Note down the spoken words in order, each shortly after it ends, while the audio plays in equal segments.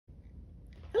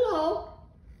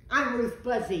I'm Ruth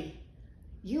Buzzi.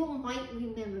 You might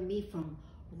remember me from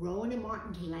Rowan and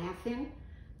Martin's Laughing,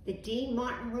 the Dean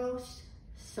Martin Roast,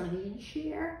 Sonny and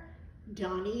Cher,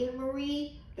 Donnie and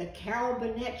Marie, the Carol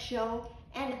Burnett Show,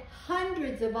 and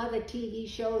hundreds of other TV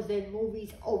shows and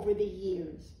movies over the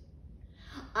years.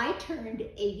 I turned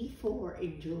 84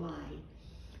 in July.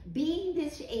 Being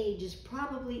this age is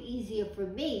probably easier for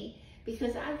me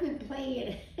because I've been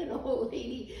playing an old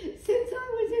lady since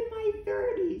I was in my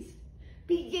 30s.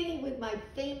 Beginning with my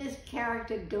famous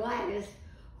character Gladys,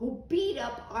 who beat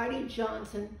up Artie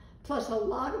Johnson, plus a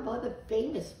lot of other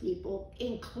famous people,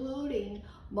 including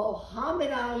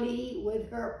Muhammad Ali with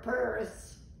her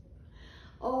purse.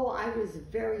 Oh, I was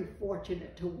very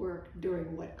fortunate to work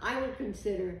during what I would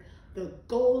consider the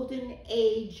golden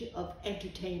age of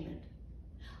entertainment.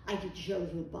 I did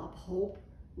shows with Bob Hope,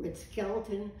 Red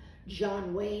Skelton,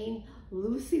 John Wayne,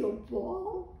 Lucille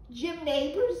Ball, Jim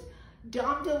Nabors,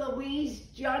 Dom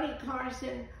DeLuise, Johnny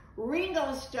Carson,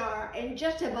 Ringo Starr, and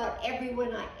just about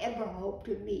everyone I ever hoped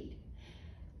to meet.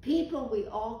 People we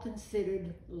all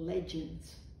considered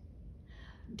legends.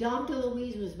 Dom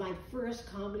DeLuise was my first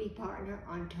comedy partner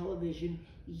on television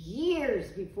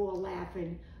years before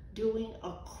Laughing, doing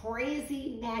a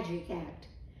crazy magic act.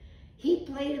 He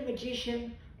played a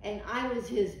magician and I was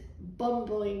his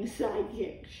bumbling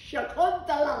sidekick,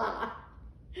 Shakuntala.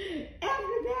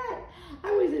 After that,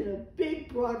 I was in a big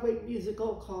Broadway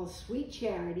musical called Sweet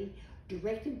Charity,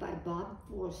 directed by Bob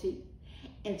Fosse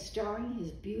and starring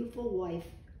his beautiful wife,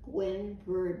 Gwen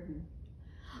Verdon.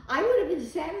 I would have been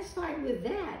satisfied with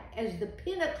that as the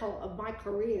pinnacle of my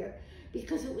career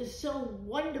because it was so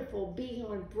wonderful being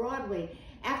on Broadway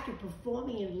after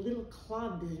performing in little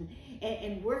clubs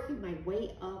and working my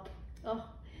way up. Oh.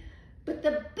 But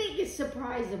the biggest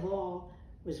surprise of all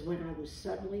was when I was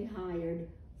suddenly hired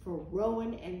for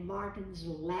Rowan and Martin's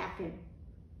Laughing.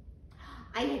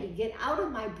 I had to get out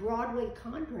of my Broadway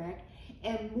contract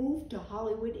and move to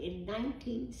Hollywood in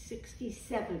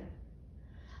 1967.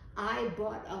 I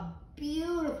bought a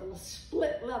beautiful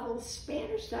split-level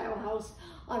Spanish-style house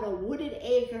on a wooded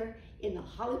acre in the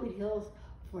Hollywood Hills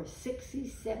for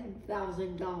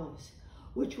 $67,000,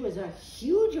 which was a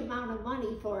huge amount of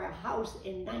money for a house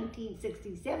in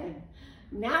 1967.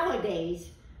 Nowadays,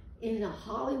 in the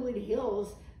Hollywood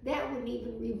Hills, that wouldn't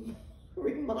even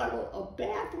remodel a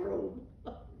bathroom.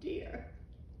 Oh dear.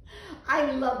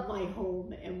 I love my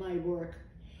home and my work.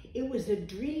 It was a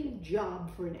dream job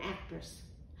for an actress.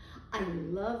 I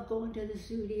love going to the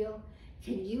studio.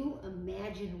 Can you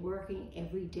imagine working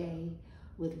every day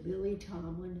with Lily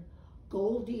Tomlin,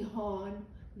 Goldie Hawn,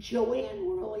 Joanne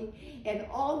Worley, and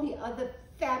all the other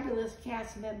fabulous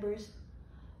cast members?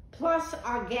 Plus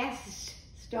our guest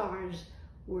stars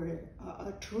were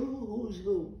a true who's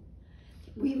who.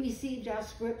 We received our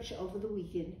scripts over the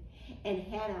weekend and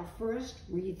had our first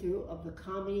read-through of the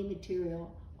comedy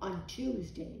material on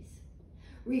Tuesdays.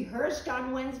 Rehearsed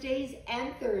on Wednesdays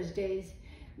and Thursdays,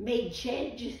 made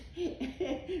changes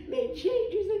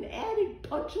and added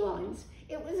punchlines.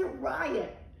 It was a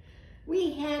riot.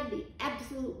 We had the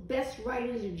absolute best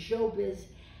writers in showbiz,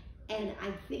 and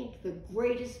I think the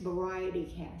greatest variety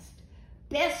cast.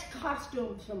 Best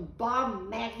costumes from Bob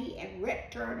Mackie and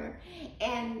Rhett Turner,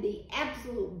 and the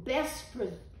absolute best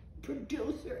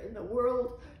producer in the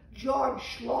world, George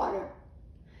Schlatter.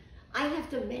 I have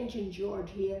to mention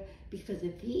George here because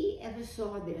if he ever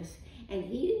saw this and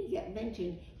he didn't get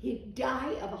mentioned, he'd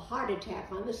die of a heart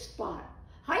attack on the spot.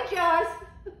 Hi, Joss.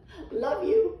 Love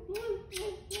you.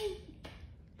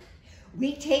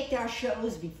 We taped our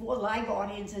shows before live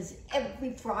audiences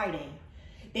every Friday.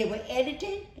 They were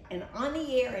edited and on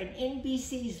the air in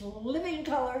NBC's Living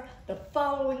Color the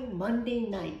following Monday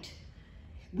night.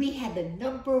 We had the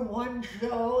 #1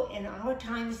 show in our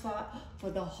time slot for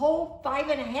the whole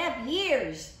 5.5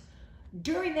 years.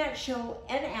 During that show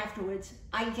and afterwards,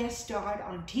 I guest starred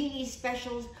on TV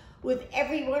specials with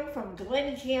everyone from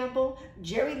Glenn Campbell,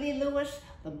 Jerry Lee Lewis,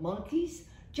 the Monkees,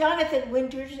 Jonathan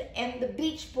Winters, and the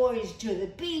Beach Boys to the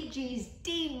Bee Gees,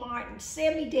 Dean Martin,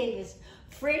 Sammy Davis,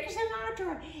 Frank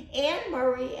Sinatra, Anne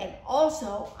Murray, and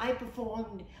also I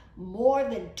performed more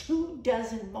than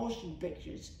 24 motion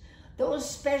pictures. Those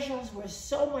specials were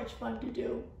so much fun to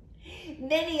do.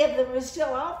 Many of them are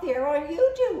still out there on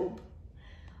YouTube.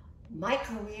 My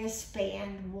career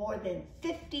spanned more than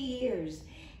 50 years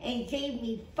and gave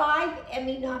me 5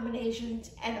 Emmy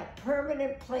nominations and a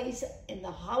permanent place in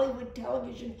the Hollywood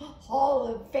Television Hall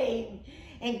of Fame,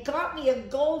 and got me a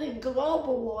Golden Globe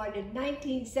Award in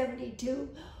 1972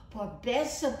 for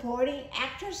Best Supporting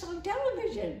Actress on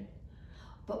Television.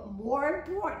 But more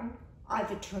important are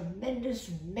the tremendous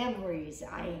memories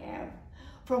I have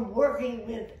from working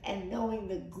with and knowing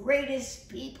the greatest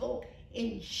people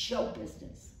in show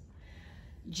business.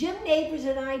 Jim Neighbors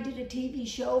and I did a TV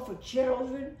show for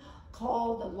children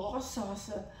called The Lost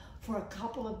Saucer for a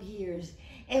couple of years,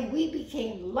 and we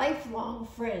became lifelong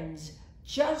friends,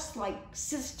 just like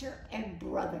sister and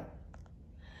brother.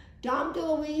 Dom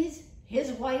DeLuise,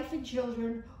 his wife and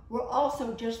children, were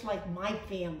also just like my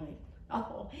family.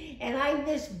 Oh, and I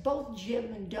miss both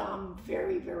Jim and Dom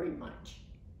very, very much.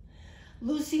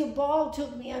 Lucille Ball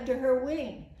took me under her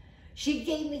wing. She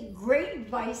gave me great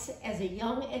advice as a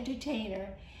young entertainer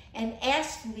and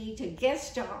asked me to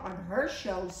guest star on her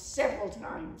show several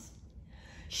times.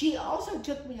 She also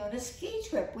took me on a ski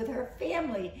trip with her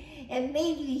family and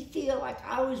made me feel like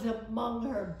I was among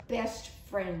her best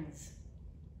friends.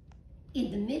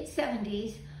 In the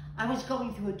mid-70s, I was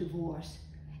going through a divorce,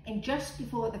 and just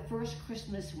before the first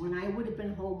Christmas, when I would have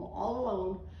been home all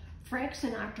alone, Frank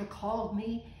Sinatra called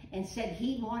me and said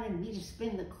he wanted me to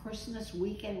spend the Christmas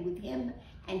weekend with him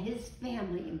and his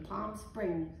family in Palm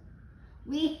Springs.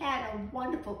 We had a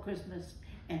wonderful Christmas,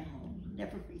 and I'll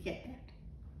never forget that.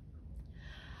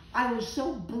 I was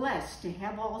so blessed to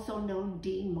have also known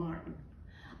Dean Martin.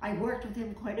 I worked with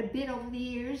him quite a bit over the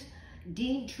years.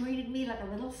 Dean treated me like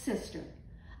a little sister.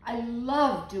 I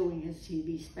loved doing his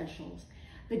TV specials,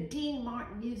 the Dean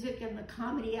Martin Music and the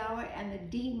Comedy Hour, and the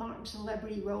Dean Martin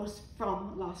Celebrity Roast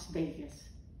from Las Vegas.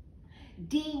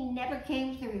 Dean never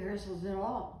came to the rehearsals at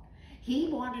all. He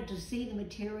wanted to see the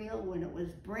material when it was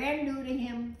brand new to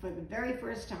him for the very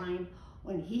first time,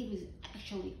 when he was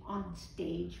actually on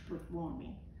stage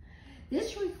performing.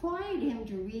 This required him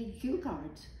to read cue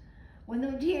cards. When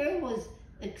the material was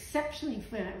exceptionally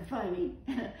funny,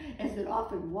 as it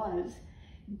often was,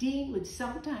 Dean would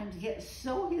sometimes get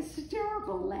so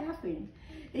hysterical laughing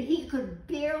that he could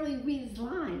barely read his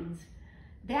lines.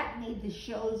 That made the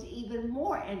shows even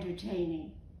more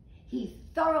entertaining. He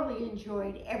thoroughly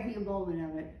enjoyed every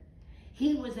moment of it.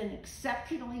 He was an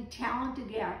exceptionally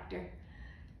talented actor.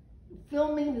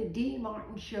 Filming the Dean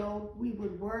Martin show, we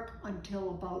would work until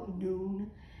about noon,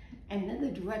 and then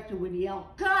the director would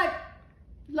yell, "Cut!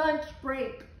 Lunch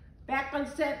break! Back on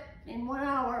set in 1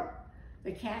 hour."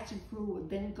 The cast and crew would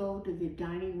then go to the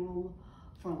dining room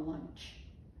for lunch.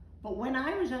 But when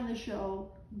I was on the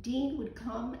show, Dean would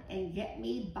come and get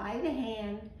me by the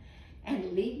hand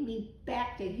and lead me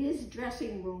back to his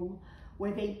dressing room,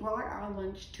 where they brought our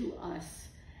lunch to us.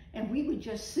 And we would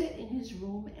just sit in his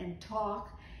room and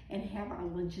talk and have our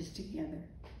lunches together.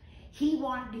 He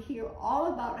wanted to hear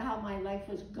all about how my life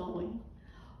was going,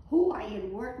 who I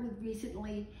had worked with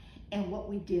recently, and what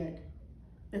we did.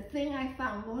 The thing I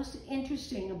found most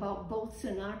interesting about both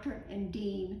Sinatra and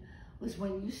Dean was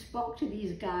when you spoke to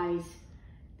these guys,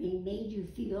 they made you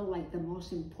feel like the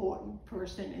most important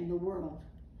person in the world.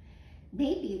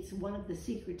 Maybe it's one of the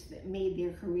secrets that made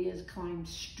their careers climb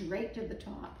straight to the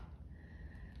top.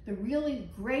 The really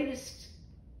greatest,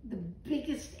 the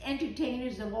biggest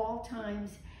entertainers of all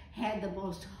times had the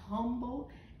most humble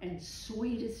and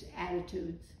sweetest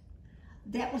attitudes.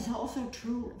 That was also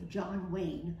true of John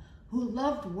Wayne, who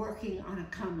loved working on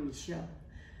a comedy show.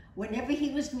 Whenever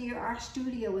he was near our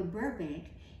studio in Burbank,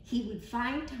 he would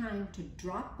find time to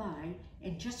drop by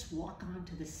and just walk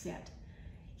onto the set.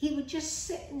 He would just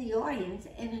sit in the audience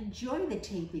and enjoy the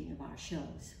taping of our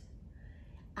shows.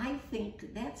 I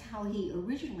think that's how he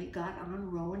originally got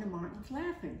on Rowan and Martin's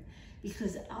Laughing,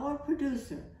 because our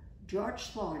producer,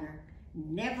 George Slaughter,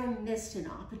 never missed an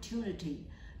opportunity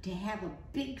to have a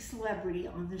big celebrity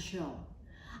on the show.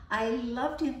 I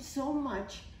loved him so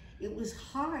much, it was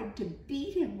hard to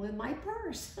beat him with my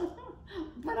purse.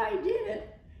 But I did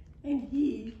it, and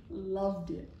he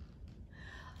loved it.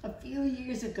 A few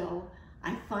years ago,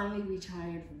 I finally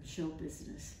retired from show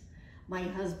business. My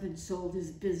husband sold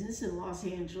his business in Los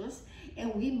Angeles,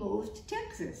 and we moved to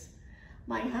Texas.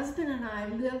 My husband and I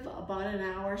live about an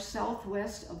hour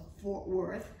southwest of Fort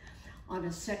Worth on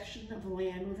a section of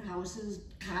land with houses,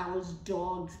 cows,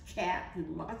 dogs, cats,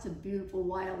 and lots of beautiful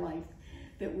wildlife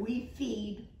that we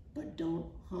feed but don't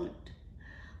hunt.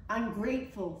 I'm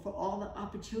grateful for all the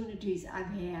opportunities I've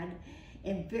had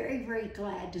and very, very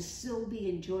glad to still be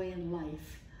enjoying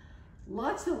life.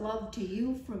 Lots of love to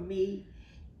you from me,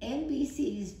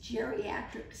 NBC's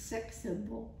geriatric sex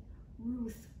symbol,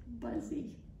 Ruth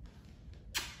Buzzi.